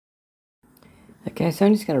Okay, so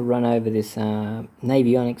I'm just going to run over this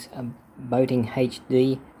Navionics Boating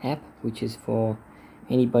HD app, which is for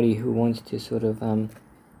anybody who wants to sort of,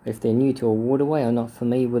 if they're new to a waterway or not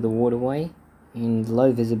familiar with a waterway, in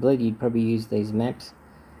low visibility you'd probably use these maps.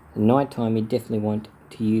 At night time you definitely want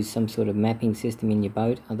to use some sort of mapping system in your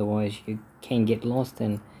boat, otherwise you can get lost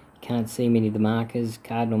and you can't see many of the markers,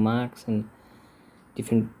 cardinal marks and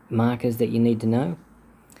different markers that you need to know.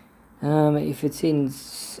 If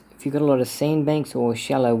you've got a lot of sandbanks or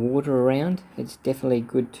shallow water around, it's definitely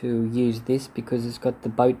good to use this because it's got the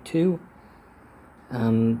boat 2.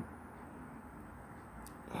 The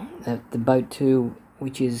boat 2,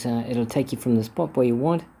 which is it'll take you from the spot where you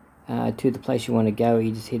want to the place you want to go.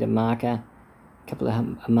 You just hit a marker, a couple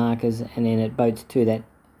of markers, and then it boats to that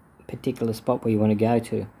particular spot where you want to go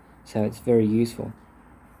to. So it's very useful.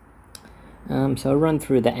 So I'll run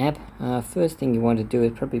through the app. First thing you want to do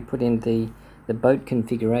is probably put in the boat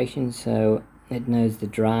configuration, so it knows the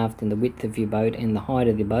draft and the width of your boat and the height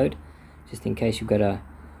of the boat, just in case you've got a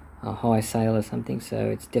high sail or something. So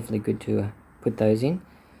it's definitely good to put those in.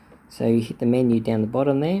 So you hit the menu down the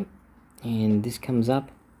bottom there, and this comes up,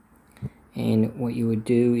 and what you would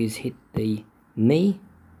do is hit the Me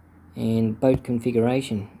and boat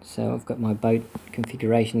configuration. So I've got my boat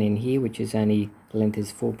configuration in here, which is only, the length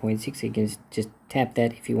is 4.6. You can just tap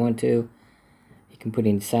that if you want to. You can put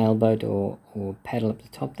in sailboat or paddle up the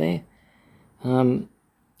top there.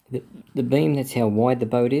 The beam, that's how wide the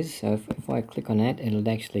boat is. So if I click on that, it'll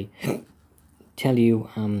actually tell you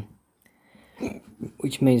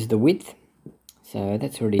which means the width. So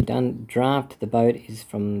that's already done. Draft, the boat is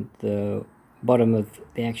from the bottom of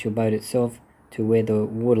the actual boat itself to where the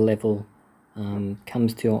water level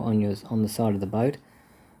comes to on the side of the boat.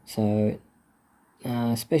 So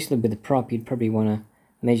especially with the prop, you'd probably want to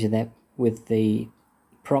measure that with the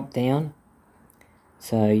prop down,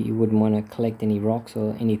 so you wouldn't want to collect any rocks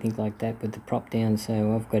or anything like that with the prop down.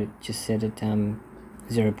 So I've got it just set at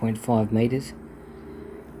 0.5 meters,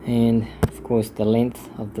 and of course the length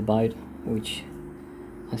of the boat, which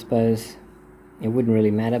I suppose it wouldn't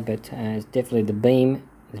really matter, but it's definitely the beam,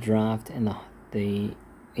 the draft, and the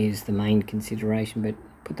is the main consideration. But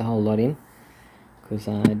put the whole lot in, because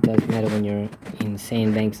it does matter when you're in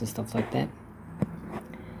sandbanks and stuff like that.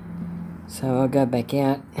 So I'll go back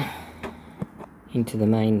out into the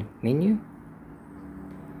main menu,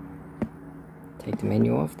 take the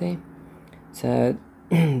menu off there. So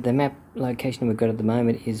the map location we've got at the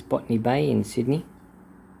moment is Botany Bay in Sydney,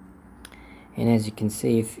 and as you can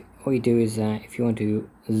see, if all you do is if you want to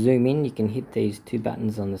zoom in, you can hit these two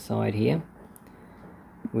buttons on the side here,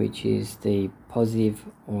 which is the positive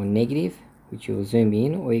or negative, which will zoom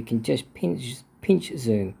in, or you can just pinch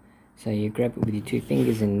zoom. So you grab it with your two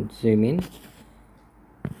fingers and zoom in.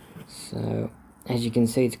 So as you can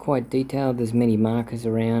see, it's quite detailed. There's many markers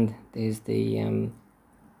around. There's the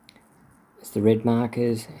red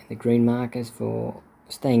markers, the green markers for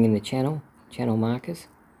staying in the channel markers.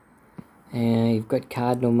 And you've got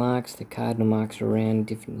cardinal marks. The cardinal marks are around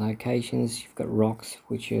different locations. You've got rocks,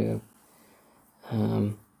 which are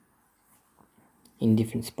in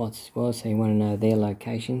different spots as well, so you want to know their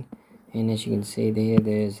location. And as you can see there,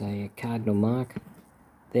 there's a cardinal mark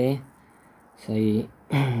there. So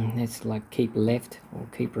that's like keep left or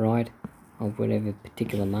keep right of whatever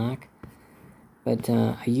particular mark. But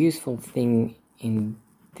a useful thing in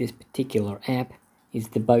this particular app is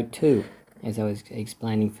the boat 2, as I was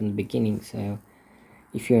explaining from the beginning. So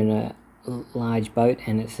if you're in a large boat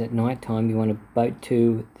and it's at night time, you want to boat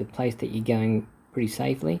to the place that you're going pretty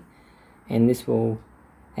safely, and this will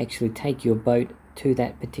actually take your boat to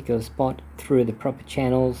that particular spot through the proper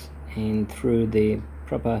channels and through the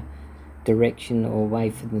proper direction or way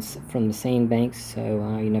from the sandbanks. So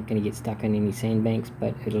you're not going to get stuck on any sandbanks,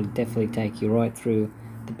 but it'll definitely take you right through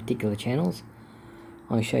the particular channels.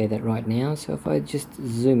 I'll show you that right now. So if I just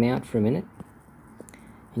zoom out for a minute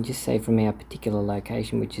and just say from our particular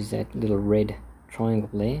location, which is that little red triangle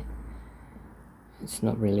there, it's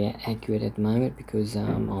not really accurate at the moment because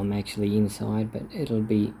I'm actually inside, but it'll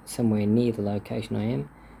be somewhere near the location I am.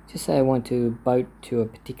 Just say I want to boat to a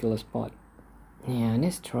particular spot. Now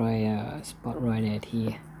let's try a spot right out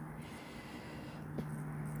here.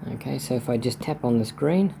 Okay, so if I just tap on the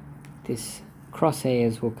screen, this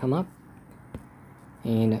crosshairs will come up,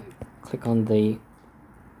 and click on the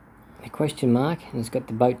question mark, and it's got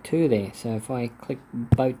the boat 2 there. So if I click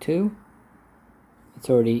boat 2,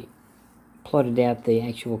 it's already plotted out the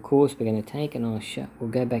actual course we're going to take, and we'll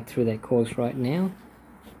go back through that course right now.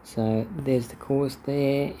 So there's the course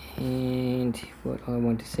there, and what I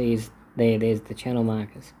want to see is there's the channel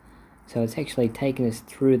markers. So it's actually taken us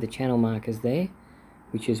through the channel markers there,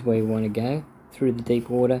 which is where we want to go. through the deep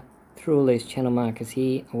water, through all these channel markers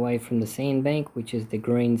here, away from the sandbank, which is the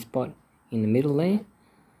green spot in the middle there.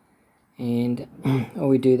 And all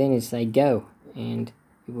we do then is say go, and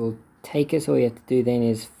it will take us. All you have to do then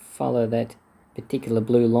is follow that particular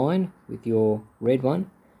blue line with your red one.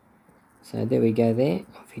 So there we go there,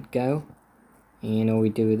 off hit go, and all we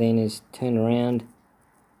do then is turn around,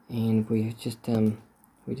 and we just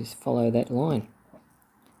follow that line.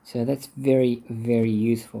 So that's very, very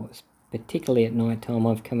useful, particularly at night time.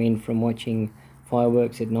 I've come in from watching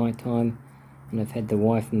fireworks at night time, and I've had the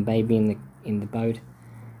wife and baby in the boat,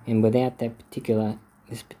 and without this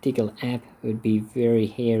particular app, it would be very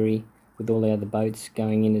hairy with all the other boats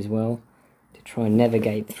going in as well, to try and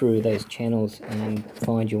navigate through those channels and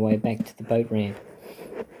find your way back to the boat ramp.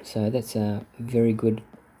 So that's a very good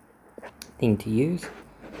thing to use.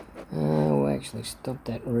 We'll actually stop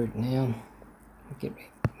that route now. Get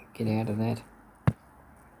out of that.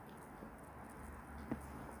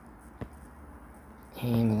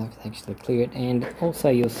 And we'll have to actually clear it. And also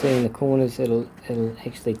you'll see in the corners it'll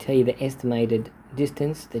actually tell you the estimated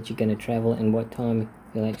distance that you're going to travel and what time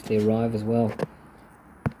you'll actually arrive as well.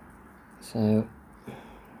 So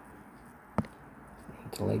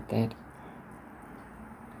delete that.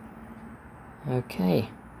 Okay.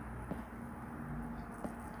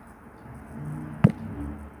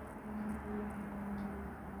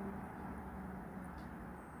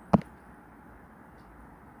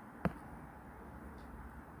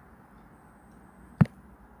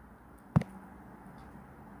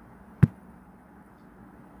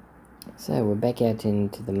 So we're back out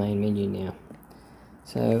into the main menu now.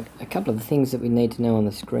 So a couple of the things that we need to know on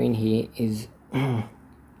the screen here is it's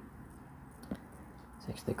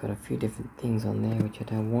actually got a few different things on there which I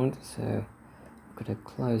don't want, so I've got to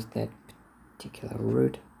close that particular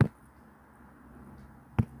route.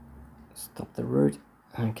 Stop the route.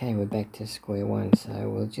 Okay, we're back to square one, so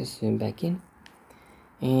we'll just zoom back in.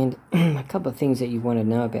 And a couple of things that you want to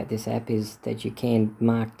know about this app is that you can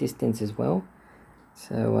mark distance as well.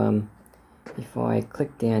 So if I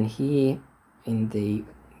click down here in the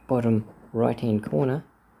bottom right hand corner,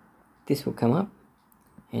 this will come up,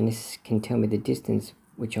 and this can tell me the distance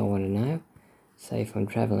which I want to know. Say if I'm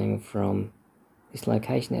traveling from this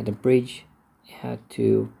location at a bridge out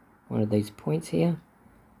to one of these points here,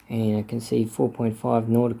 and I can see 4.5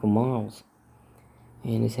 nautical miles,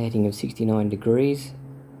 and it's a heading of 69 degrees.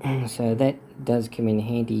 So that does come in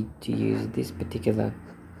handy to use this particular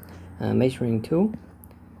measuring tool.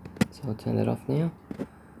 So I'll turn that off now.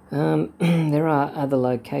 There are other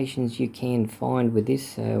locations you can find with this,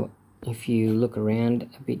 so if you look around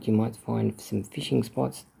a bit you might find some fishing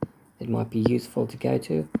spots that might be useful to go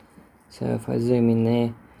to. So if I zoom in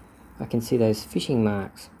there, I can see those fishing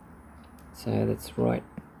marks. So that's right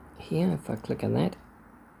here. If I click on that,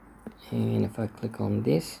 and if I click on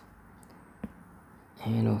this,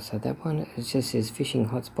 and also that one, it just says fishing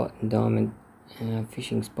hotspot and diamond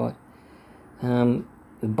fishing spot.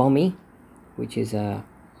 The Bommy, which is a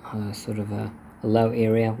sort of a low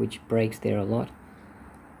area which breaks there a lot,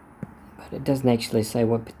 but it doesn't actually say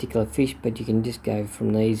what particular fish, but you can just go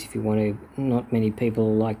from these if you want to. Not many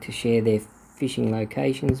people like to share their fishing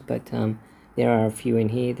locations, but there are a few in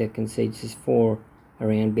here that can see just 4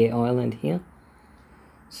 around Bear Island here,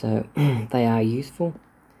 so they are useful,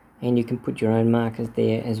 and you can put your own markers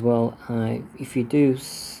there as well. If you do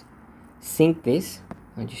sync this,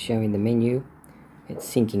 I'll just show in the menu. It's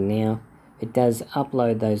syncing now. It does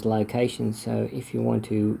upload those locations, so if you want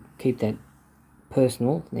to keep that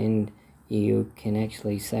personal, then you can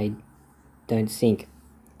actually say don't sync.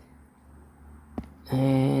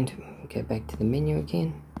 And go back to the menu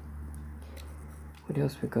again. What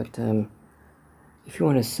else we've got? If you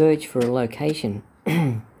want to search for a location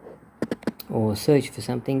or search for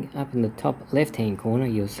something, up in the top left hand corner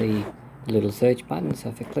you'll see a little search button. So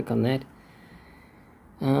if I click on that,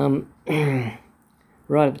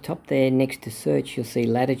 right at the top there next to search you'll see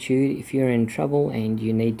latitude. If you're in trouble and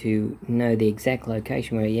you need to know the exact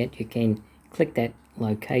location where you're at, you can click that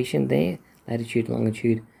location there, latitude,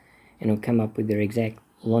 longitude, and it'll come up with their exact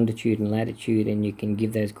longitude and latitude, and you can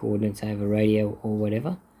give those coordinates over radio or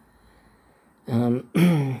whatever.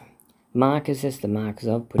 Markers, that's the markers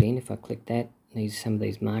I've put in. If I click that, some of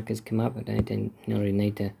these markers come up. I don't really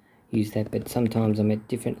need to use that, but sometimes I'm at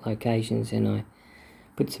different locations and I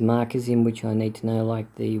put some markers in which I need to know, like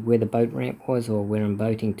where the boat ramp was or where I'm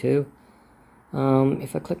boating to.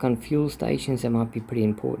 If I click on fuel stations, that might be pretty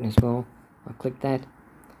important as well. I'll click that,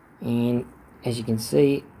 and as you can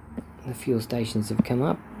see, the fuel stations have come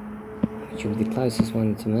up, which will be the closest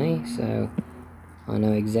one to me, so I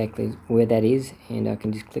know exactly where that is, and I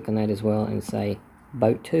can just click on that as well and say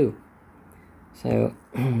boat 2. So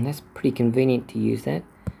that's pretty convenient to use that.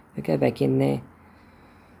 I go back in there.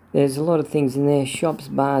 There's a lot of things in there, shops,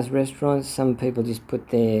 bars, restaurants. Some people just put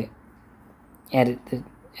their add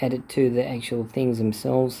it to the actual things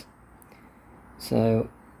themselves. So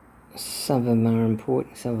some of them are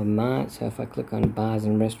important, some of them aren't. So if I click on bars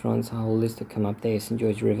and restaurants, a whole list will come up there. St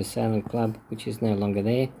George River Sailing Club, which is no longer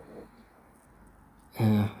there.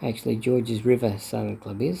 Actually, George's River Sailing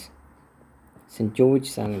Club is. St George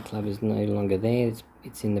Sailing Club is no longer there.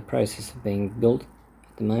 It's in the process of being built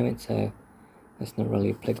at the moment, so that's not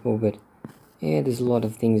really applicable. But yeah, there's a lot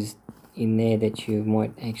of things in there that you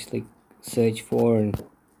might actually search for, and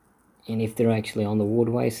if they're actually on the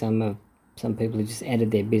waterway. Some people have just added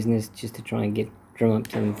their business just to try and drum up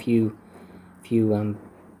some few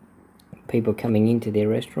people coming into their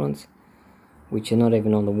restaurants, which are not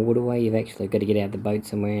even on the waterway. You've actually got to get out the boat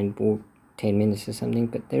somewhere and walk 10 minutes or something,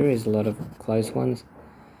 but there is a lot of close ones.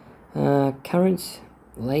 Currents,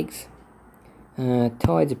 lakes,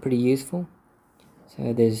 tides are pretty useful.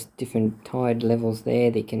 So there's different tide levels there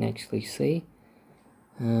that you can actually see.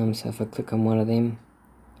 So if I click on one of them,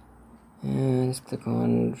 let's click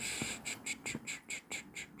on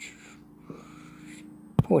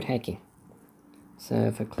port hacking. So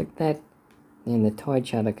if I click that, then the tide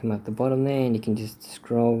chart will come up the bottom there, and you can just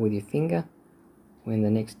scroll with your finger when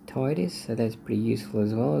the next tide is. So that's pretty useful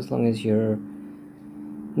as well, as long as you're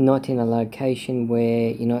not in a location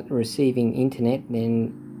where you're not receiving internet.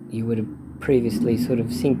 Then you would have previously sort of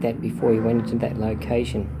synced that before you went into that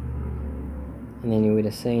location, and then you would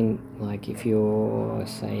have seen, like if you're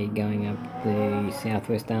say going up the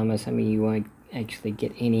southwest arm or something, you won't actually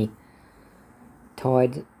get any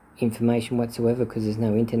tide information whatsoever because there's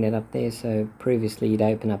no internet up there. So previously you'd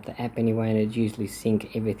open up the app anyway, and it'd usually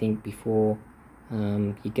sync everything before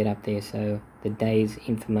you get up there, so the day's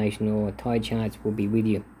information or tide charts will be with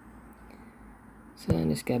you. So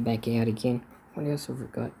let's go back out again. What else have we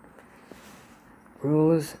got?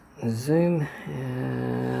 Rulers, zoom,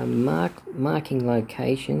 marking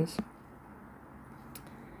locations.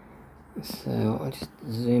 So I'll just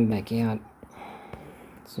zoom back out,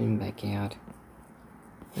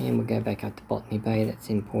 and we'll go back up to Botany Bay. That's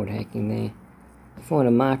in port hacking there. If I want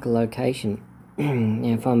to mark a location,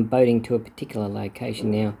 now if I'm boating to a particular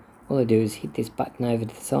location, now all I do is hit this button over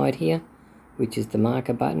to the side here, which is the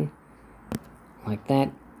marker button, like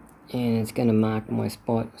that, and it's going to mark my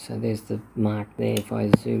spot. So there's the mark there. If I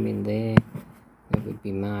zoom in there, it would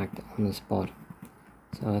be marked on the spot.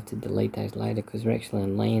 So I'll have to delete those later because we're actually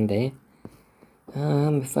on land there.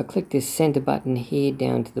 If I click this center button here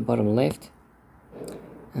down to the bottom left,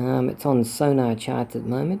 it's on sonar charts at the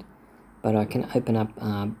moment, but I can open up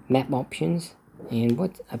map options. And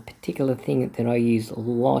what's a particular thing that I use a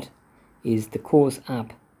lot is the course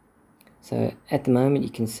up. So at the moment you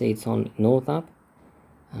can see it's on north up.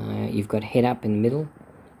 You've got head up in the middle,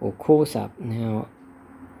 or course up. Now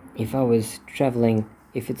if I was traveling,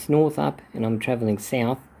 if it's north up and I'm traveling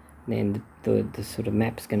south, then the sort of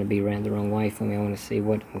map's going to be around the wrong way for me. I want to see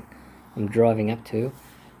what I'm driving up to.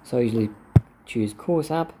 So I usually choose course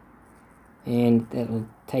up, and that'll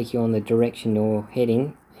take you on the direction or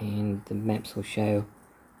heading, and the maps will show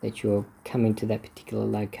that you're coming to that particular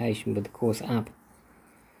location with the course up.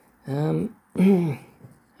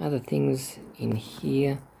 Other things in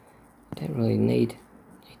here I don't really need.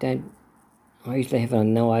 I usually have it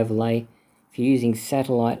on no overlay. If you're using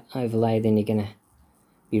satellite overlay, then you're going to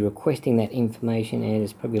be requesting that information, and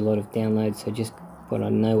there's probably a lot of downloads, so just put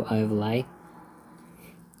on no overlay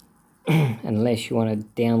unless you want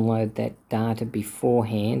to download that data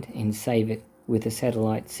beforehand and save it with a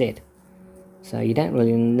satellite set. So you don't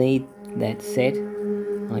really need that set.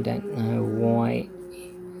 I don't know why.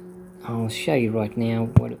 I'll show you right now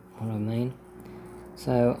what I mean.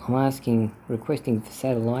 So I'm requesting for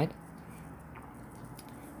satellite,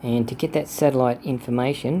 and to get that satellite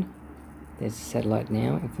information, there's satellite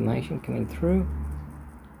now information coming through.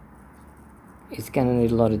 It's going to need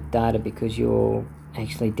a lot of data because you're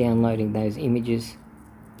actually downloading those images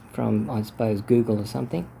from, I suppose, Google or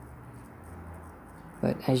something.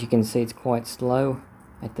 But as you can see, it's quite slow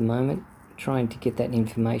at the moment trying to get that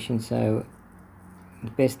information. So the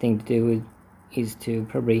best thing to do is to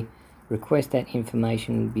probably request that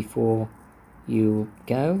information before you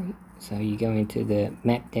go. So you go into the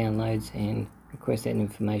map downloads and request that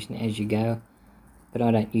information as you go. But I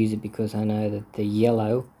don't use it because I know that the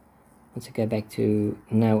yellow, once I go back to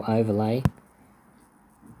no overlay,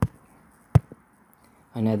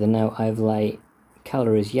 I know the no overlay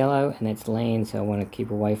colour is yellow, and that's land, so I want to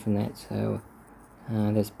keep away from that. So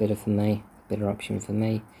that's better for me, better option for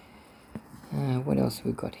me. What else have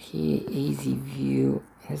we got here? Easy view.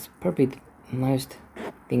 That's probably most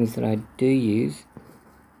things that I do use,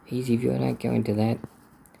 easy view, I don't go into that.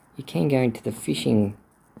 You can go into the fishing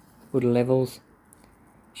water levels,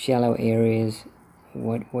 shallow areas,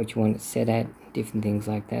 what you want it set at, different things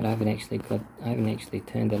like that. I haven't actually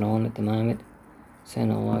turned it on at the moment.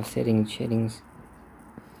 Sonar live settings.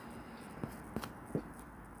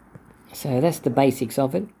 So that's the basics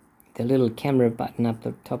of it. The little camera button up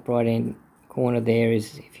the top right hand corner there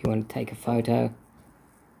is if you want to take a photo.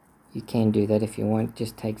 You can do that if you want,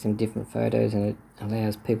 just take some different photos, and it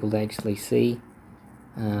allows people to actually see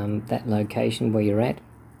that location where you're at.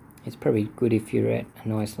 It's probably good if you're at a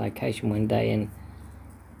nice location one day and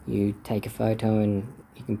you take a photo and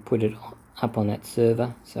you can put it up on that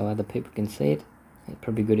server so other people can see it. It's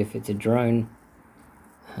probably good if it's a drone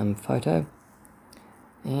photo.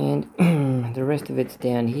 And the rest of it's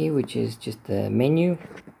down here, which is just the menu.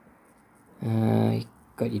 You've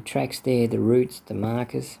got your tracks there, the routes, the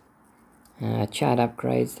markers. Chart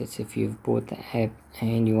upgrades, that's if you've bought the app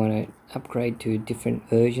and you want to upgrade to different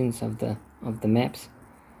versions of the maps.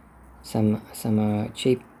 Some are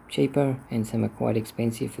cheaper and some are quite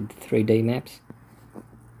expensive for the 3D maps.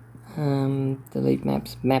 Delete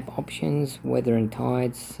maps, map options, weather and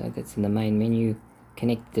tides, so that's in the main menu.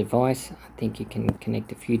 Connect device, I think you can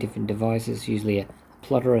connect a few different devices, usually a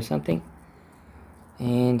plotter or something.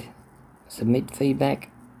 And submit feedback.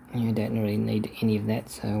 You don't really need any of that,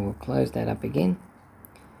 so we'll close that up again.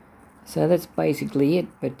 So that's basically it,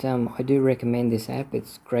 but I do recommend this app.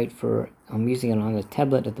 It's great for, I'm using it on a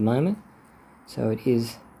tablet at the moment, so it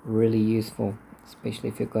is really useful, especially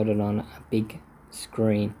if you've got it on a big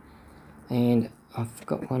screen. And I've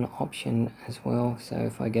got one option as well, so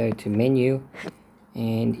if I go to menu,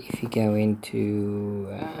 and if you go into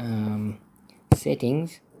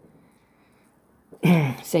settings,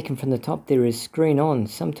 second from the top there is screen on.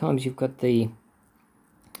 Sometimes you've got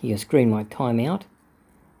your screen might time out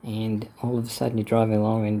and all of a sudden you're driving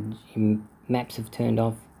along and your maps have turned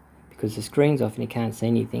off because the screen's off and you can't see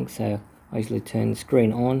anything, so I usually turn the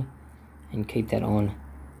screen on and keep that on.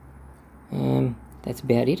 That's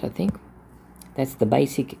about it, I think. That's the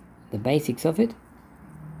basics of it.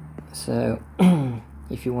 So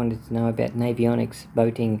if you wanted to know about Navionics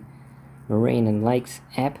Boating, Marine and Lakes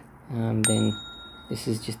app, then this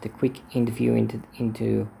is just a quick introduction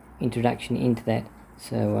into that.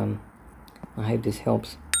 So I hope this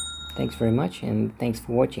helps. Thanks very much, and thanks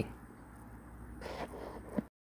for watching.